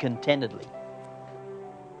eating contentedly.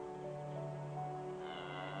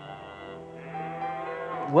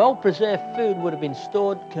 Well-preserved food would have been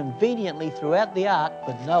stored conveniently throughout the ark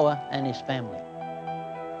for Noah and his family.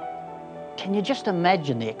 Can you just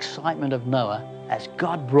imagine the excitement of Noah as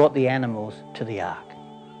God brought the animals to the ark?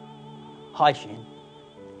 Hi, Shen.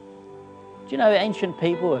 Do you know ancient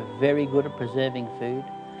people were very good at preserving food?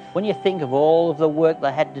 When you think of all of the work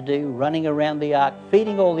they had to do, running around the ark,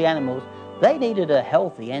 feeding all the animals, they needed a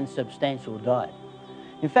healthy and substantial diet.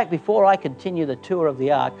 In fact, before I continue the tour of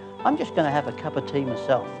the ark, I'm just going to have a cup of tea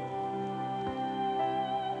myself.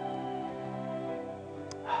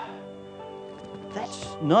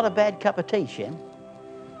 That's not a bad cup of tea, Shem.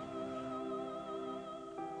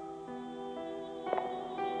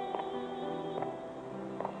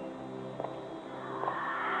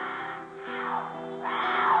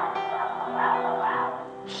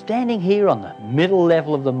 Standing here on the middle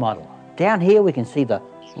level of the model, down here we can see the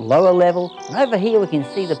lower level, and over here we can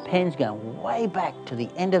see the pens going way back to the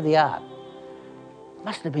end of the ark.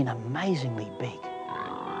 Must have been amazingly big.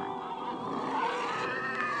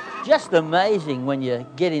 Just amazing when you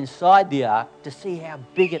get inside the ark to see how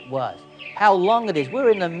big it was, how long it is. We're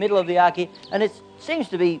in the middle of the ark here, and it seems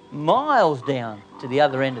to be miles down to the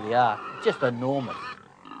other end of the ark. Just enormous.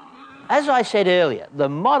 As I said earlier, the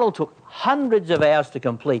model took hundreds of hours to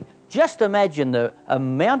complete. Just imagine the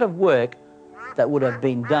amount of work that would have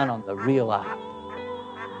been done on the real ark.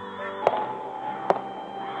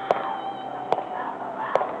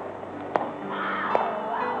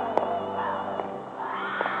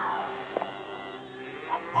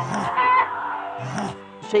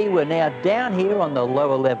 See, we're now down here on the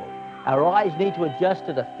lower level. Our eyes need to adjust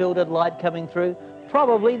to the filtered light coming through.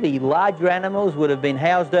 Probably the larger animals would have been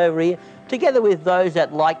housed over here, together with those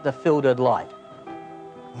that like the filtered light.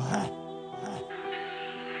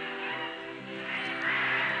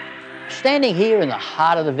 Standing here in the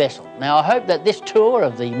heart of the vessel. Now, I hope that this tour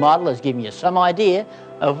of the model has given you some idea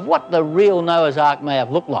of what the real Noah's Ark may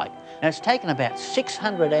have looked like. And it's taken about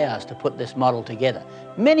 600 hours to put this model together.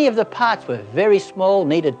 Many of the parts were very small,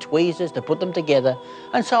 needed tweezers to put them together.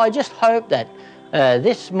 And so I just hope that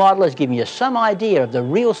this model has given you some idea of the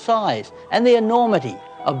real size and the enormity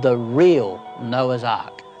of the real Noah's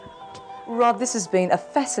Ark. Rod, this has been a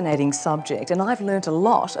fascinating subject, and I've learnt a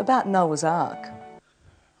lot about Noah's Ark.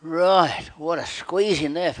 Right, what a squeeze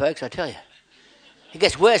in there, folks, I tell you. It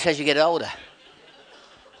gets worse as you get older.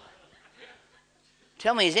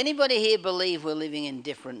 Tell me, does anybody here believe we're living in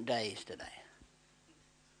different days today?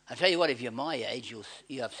 I tell you what, if you're my age,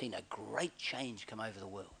 you have seen a great change come over the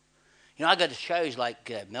world. You know, I go to shows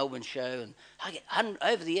like Melbourne Show, and I get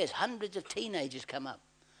over the years, hundreds of teenagers come up.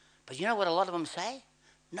 But you know what a lot of them say?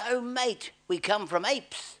 No, mate, we come from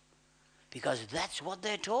apes. Because that's what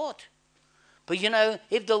they're taught. But you know,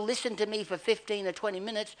 if they'll listen to me for 15 or 20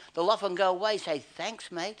 minutes, they'll often go away and say,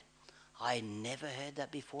 thanks, mate. I never heard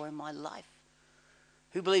that before in my life.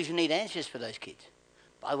 Who believes you need answers for those kids?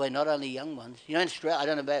 By the way, not only young ones. You know, in Australia, I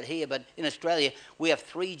don't know about here, but in Australia, we have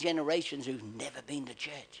 3 generations who've never been to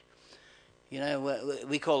church. You know,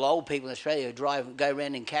 we call old people in Australia who go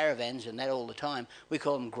around in caravans and that all the time, we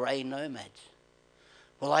call them grey nomads.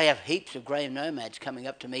 Well, I have heaps of grey nomads coming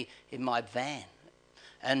up to me in my van.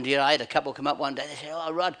 And, you know, I had a couple come up one day. They said,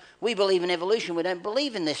 oh, Rod, we believe in evolution. We don't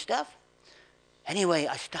believe in this stuff. Anyway,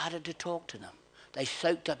 I started to talk to them. They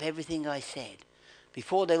soaked up everything I said.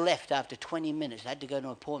 Before they left, after 20 minutes, I had to go to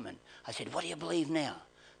an appointment. I said, what do you believe now?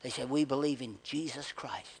 They said, we believe in Jesus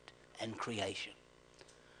Christ and creation.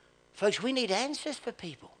 Folks, we need answers for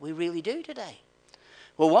people. We really do today.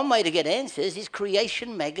 Well, one way to get answers is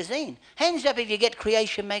Creation Magazine. Hands up if you get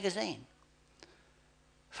Creation Magazine.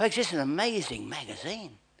 Folks, this is an amazing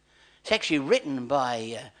magazine. It's actually written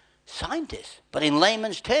by scientists, but in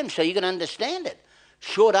layman's terms, so you can understand it.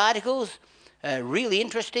 Short articles, really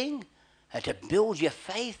interesting, to build your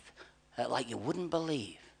faith like you wouldn't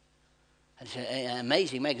believe. It's an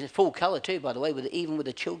amazing magazine, full colour too, by the way, even with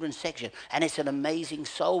the children's section. And it's an amazing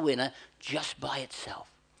soul winner just by itself.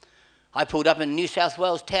 I pulled up in New South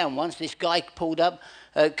Wales town once. This guy pulled up,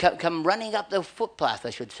 come running up the footpath, I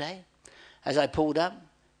should say, as I pulled up.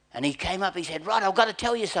 And he came up, he said, Rod, I've got to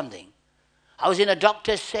tell you something. I was in a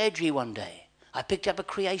doctor's surgery one day. I picked up a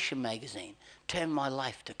Creation magazine, turned my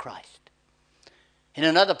life to Christ. In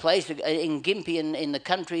another place, in Gympie, in the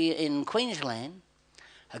country in Queensland,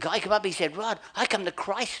 a guy came up, he said, Rod, I come to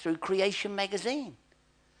Christ through Creation magazine.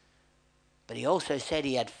 But he also said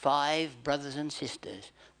he had 5 brothers and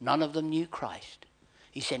sisters. None of them knew Christ.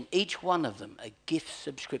 He sent each one of them a gift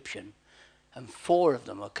subscription, and 4 of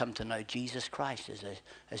them will come to know Jesus Christ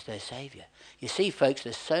as their Saviour. You see, folks,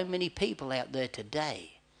 there's so many people out there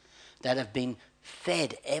today that have been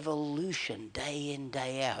fed evolution day in,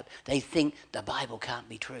 day out. They think the Bible can't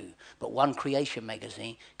be true, but one Creation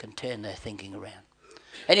magazine can turn their thinking around.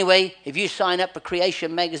 Anyway, if you sign up for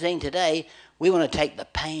Creation magazine today, we want to take the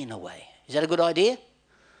pain away. Is that a good idea?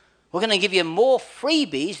 We're going to give you more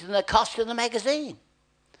freebies than the cost of the magazine.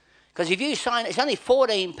 Because if you sign, it's only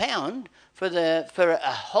 £14 for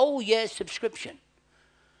a whole year's subscription.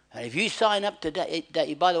 And if you sign up today,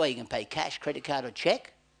 by the way, you can pay cash, credit card, or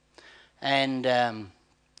check. And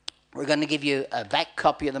we're going to give you a back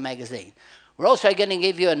copy of the magazine. We're also going to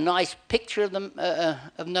give you a nice picture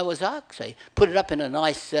of Noah's Ark. So you put it up in a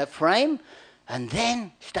nice frame, and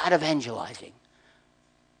then start evangelizing.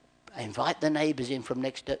 Invite the neighbours in from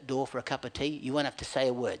next door for a cup of tea. You won't have to say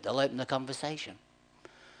a word. They'll open the conversation.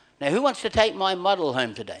 Now, who wants to take my model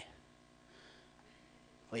home today?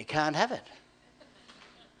 Well, you can't have it.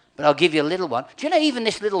 But I'll give you a little one. Do you know even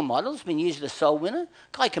this little model's been used as a soul winner?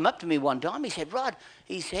 A guy came up to me one time. He said, Rod,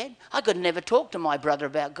 he said, I could never talk to my brother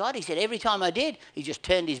about God. He said, every time I did, he just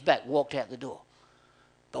turned his back, walked out the door.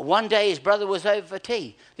 But one day his brother was over for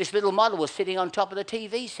tea. This little model was sitting on top of the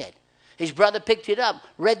TV set. His brother picked it up,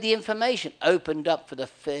 read the information, opened up for the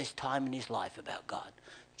first time in his life about God.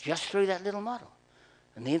 Just through that little model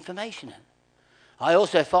and the information in it. I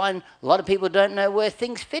also find a lot of people don't know where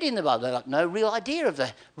things fit in the Bible. They've got no real idea of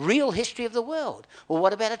the real history of the world. Well,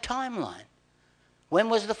 what about a timeline? When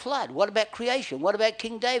was the flood? What about creation? What about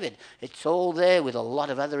King David? It's all there with a lot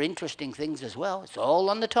of other interesting things as well. It's all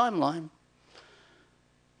on the timeline.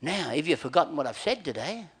 Now, if you've forgotten what I've said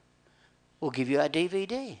today, we'll give you our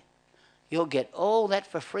DVD. You'll get all that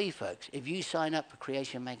for free, folks, if you sign up for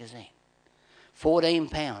Creation Magazine.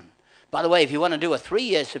 £14. By the way, if you want to do a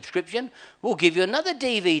 3-year subscription, we'll give you another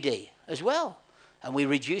DVD as well. And we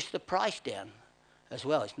reduce the price down as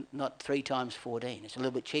well. It's not 3 times 14. It's a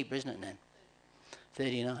little bit cheaper, isn't it, then?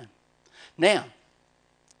 39. Now,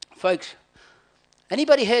 folks,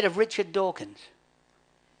 anybody heard of Richard Dawkins?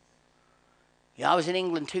 Yeah, I was in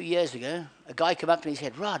England 2 years ago. A guy came up to me and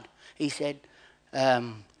said, Rod, he said,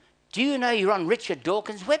 do you know you're on Richard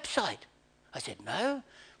Dawkins' website? I said, no.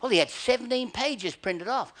 Well, he had 17 pages printed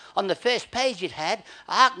off. On the first page it had,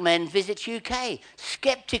 Arkman visits UK,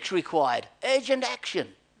 skeptics required, urgent action.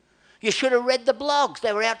 You should have read the blogs.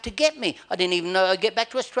 They were out to get me. I didn't even know I'd get back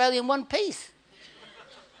to Australia in one piece.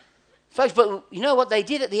 Folks, but you know what they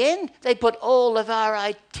did at the end? They put all of our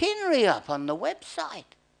itinerary up on the website.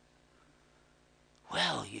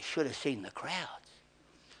 Well, you should have seen the crowds.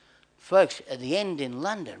 Folks, at the end in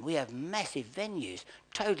London, we have massive venues,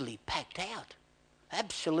 totally packed out.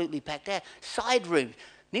 Absolutely packed out. Side rooms,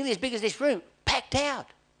 nearly as big as this room, packed out.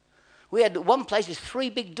 We had one place with 3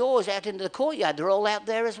 big doors out into the courtyard. They're all out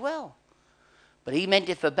there as well. But he meant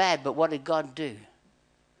it for bad, but what did God do?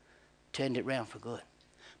 Turned it round for good.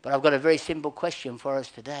 But I've got a very simple question for us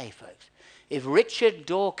today, folks. If Richard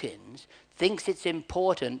Dawkins thinks it's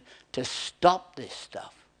important to stop this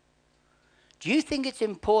stuff, do you think it's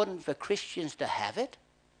important for Christians to have it?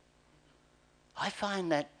 I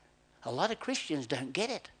find that a lot of Christians don't get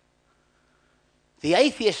it. The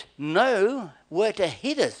atheists know where to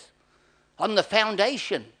hit us on the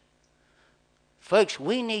foundation. Folks,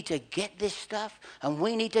 we need to get this stuff and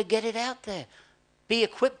we need to get it out there. Be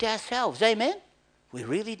equipped ourselves. Amen? We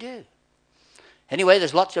really do. Anyway,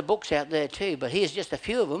 there's lots of books out there too, but here's just a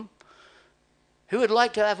few of them. Who would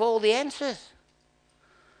like to have all the answers?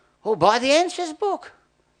 Well, buy the Answers book.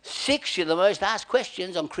 6 of the most asked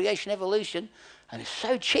questions on creation evolution, and it's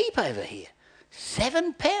so cheap over here.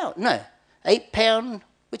 £7. No, £8,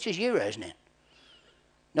 which is euros now.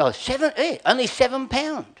 No, only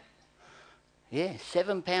 £7. Yeah,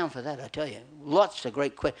 £7 for that, I tell you. Lots of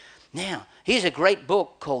great questions. Now, here's a great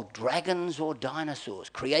book called Dragons or Dinosaurs,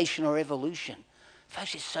 Creation or Evolution.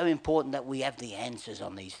 Folks, it's so important that we have the answers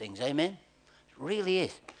on these things, amen? It really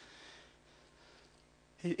is.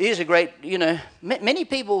 Here's a great, many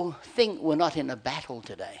people think we're not in a battle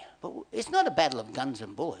today, but it's not a battle of guns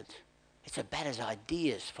and bullets. It's a battle of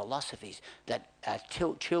ideas, philosophies that our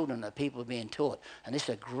children, the people are being taught. And this is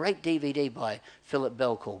a great DVD by Philip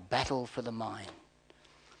Bell called Battle for the Mind.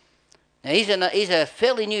 Now, he's a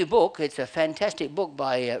fairly new book. It's a fantastic book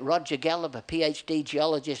by Roger Gallup, a PhD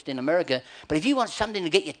geologist in America. But if you want something to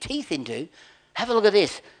get your teeth into, have a look at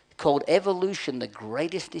this, called Evolution, the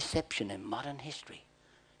Greatest Deception in Modern History.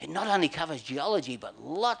 It not only covers geology, but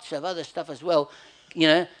lots of other stuff as well.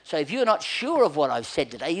 So if you're not sure of what I've said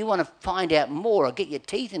today, you want to find out more or get your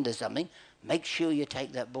teeth into something, make sure you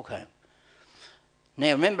take that book home.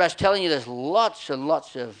 Now, remember I was telling you there's lots and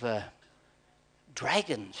lots of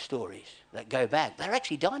dragon stories that go back. They're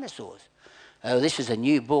actually dinosaurs. This is a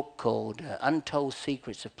new book called Untold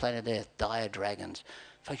Secrets of Planet Earth, Dire Dragons.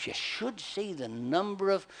 Folks, you should see the number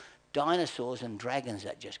of dinosaurs and dragons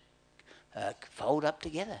that just fold up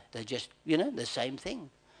together. They're just, the same thing.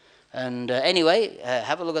 And anyway,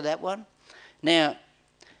 have a look at that one. Now,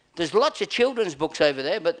 there's lots of children's books over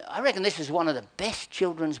there, but I reckon this is one of the best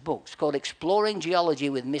children's books called Exploring Geology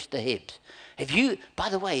with Mr. Hibbs. By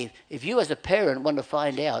the way, if you as a parent want to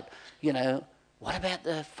find out, what about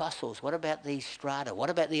the fossils? What about the strata? What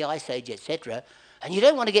about the Ice Age, etc.? And you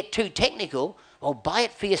don't want to get too technical, well, buy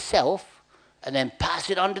it for yourself and then pass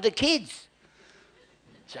it on to the kids.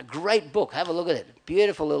 It's a great book. Have a look at it.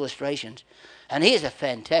 Beautiful illustrations. And here's a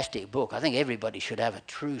fantastic book. I think everybody should have a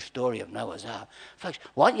true story of Noah's Ark. Folks,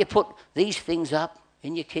 why don't you put these things up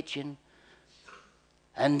in your kitchen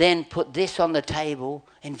and then put this on the table,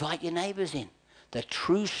 invite your neighbours in. The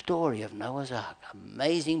true story of Noah's Ark.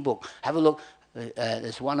 Amazing book. Have a look.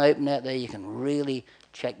 There's one open out there. You can really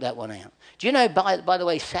check that one out. Do you know, by the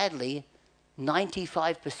way, sadly,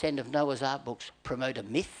 95% of Noah's Ark books promote a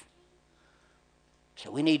myth? So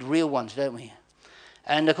we need real ones, don't we?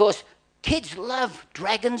 And, of course, kids love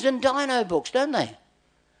dragons and dino books, don't they?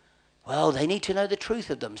 Well, they need to know the truth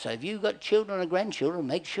of them. So if you've got children or grandchildren,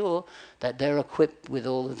 make sure that they're equipped with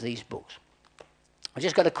all of these books. I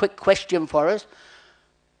just got a quick question for us.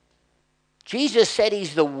 Jesus said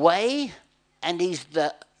he's the way and he's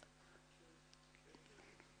the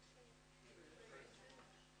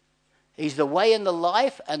way and the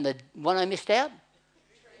life, and the one I missed out?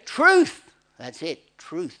 Truth. That's it,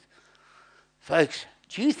 truth. Folks,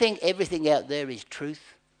 do you think everything out there is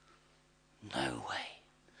truth? No way.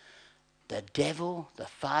 The devil, the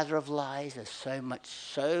father of lies, there's so much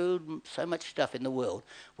stuff in the world.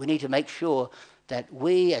 We need to make sure that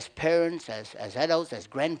we as parents, as adults, as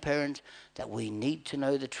grandparents, that we need to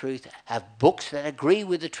know the truth, have books that agree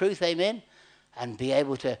with the truth, amen, and be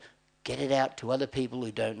able to get it out to other people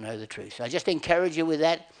who don't know the truth. So I just encourage you with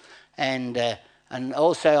that. And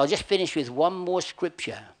also, I'll just finish with one more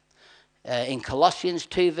scripture. In Colossians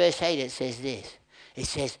 2, verse 8, it says this. It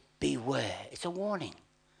says, beware. It's a warning.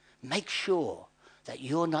 Make sure that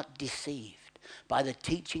you're not deceived by the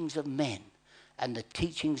teachings of men and the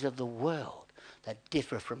teachings of the world that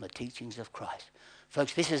differ from the teachings of Christ.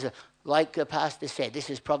 Folks, this is, like the pastor said, this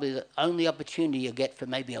is probably the only opportunity you'll get for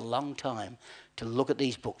maybe a long time to look at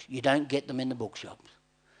these books. You don't get them in the bookshops.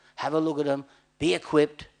 Have a look at them, be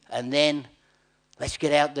equipped, and then let's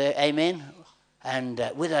get out there, amen,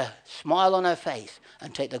 and with a smile on our face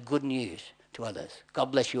and take the good news to others. God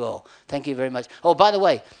bless you all. Thank you very much. Oh, by the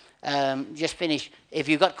way, just finish. If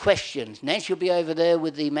you've got questions, Nancy will be over there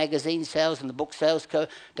with the magazine sales and the book sales code.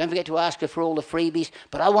 Don't forget to ask her for all the freebies.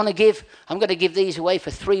 But I'm going to give these away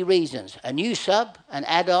for 3 reasons. A new sub, an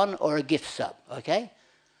add-on, or a gift sub, okay?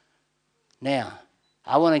 Now,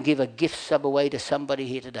 I want to give a gift sub away to somebody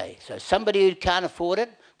here today. So somebody who can't afford it,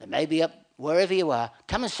 that may be up wherever you are,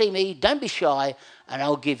 come and see me. Don't be shy, and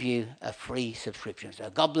I'll give you a free subscription. So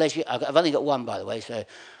God bless you. I've only got one, by the way, so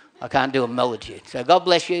I can't do a multitude. So God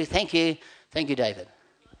bless you. Thank you. Thank you, David.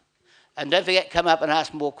 And don't forget, come up and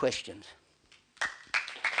ask more questions.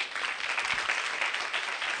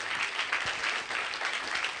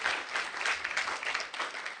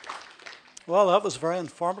 Well, that was very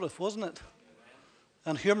informative, wasn't it?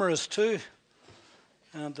 And humorous too.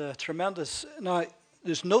 And tremendous. Now,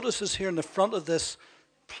 there's notices here in the front of this,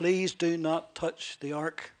 please do not touch the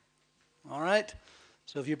ark. All right?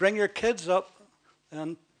 So if you bring your kids up,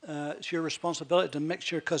 then it's your responsibility to make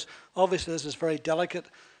sure, because obviously this is very delicate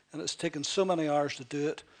and it's taken so many hours to do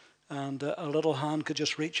it, and a little hand could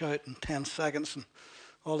just reach out in 10 seconds and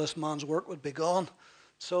all this man's work would be gone.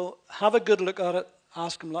 So have a good look at it,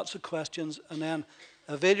 ask him lots of questions, and then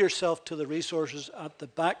avail yourself to the resources at the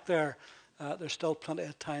back there. There's still plenty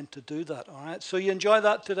of time to do that, all right? So you enjoy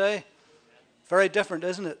that today? Very different,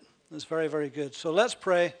 isn't it? It's very, very good. So let's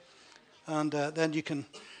pray, and then you can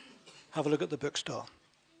have a look at the bookstall.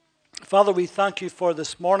 Father, we thank you for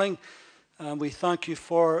this morning, and we thank you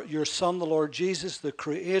for your Son, the Lord Jesus, the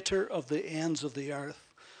creator of the ends of the earth.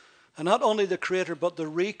 And not only the creator, but the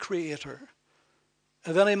recreator.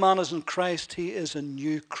 If any man is in Christ, he is a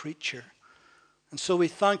new creature. And so we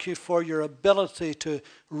thank you for your ability to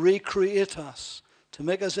recreate us, to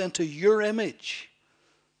make us into your image.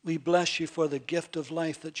 We bless you for the gift of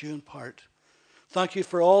life that you impart. Thank you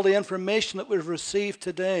for all the information that we've received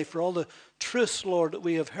today, for all the truths, Lord, that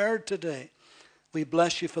we have heard today. We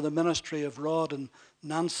bless you for the ministry of Rod and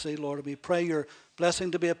Nancy, Lord. We pray your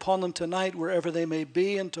blessing to be upon them tonight, wherever they may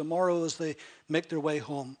be, and tomorrow as they make their way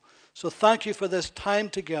home. So thank you for this time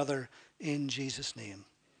together in Jesus' name.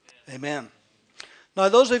 Amen. Now,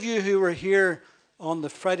 those of you who were here on the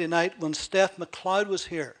Friday night when Steph McLeod was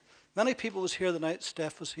here, many people was here the night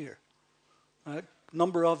Steph was here. A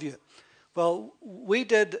number of you. Well, we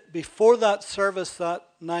did, before that service that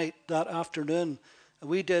night, that afternoon,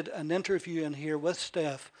 we did an interview in here with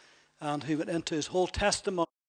Steph, and he went into his whole testimony.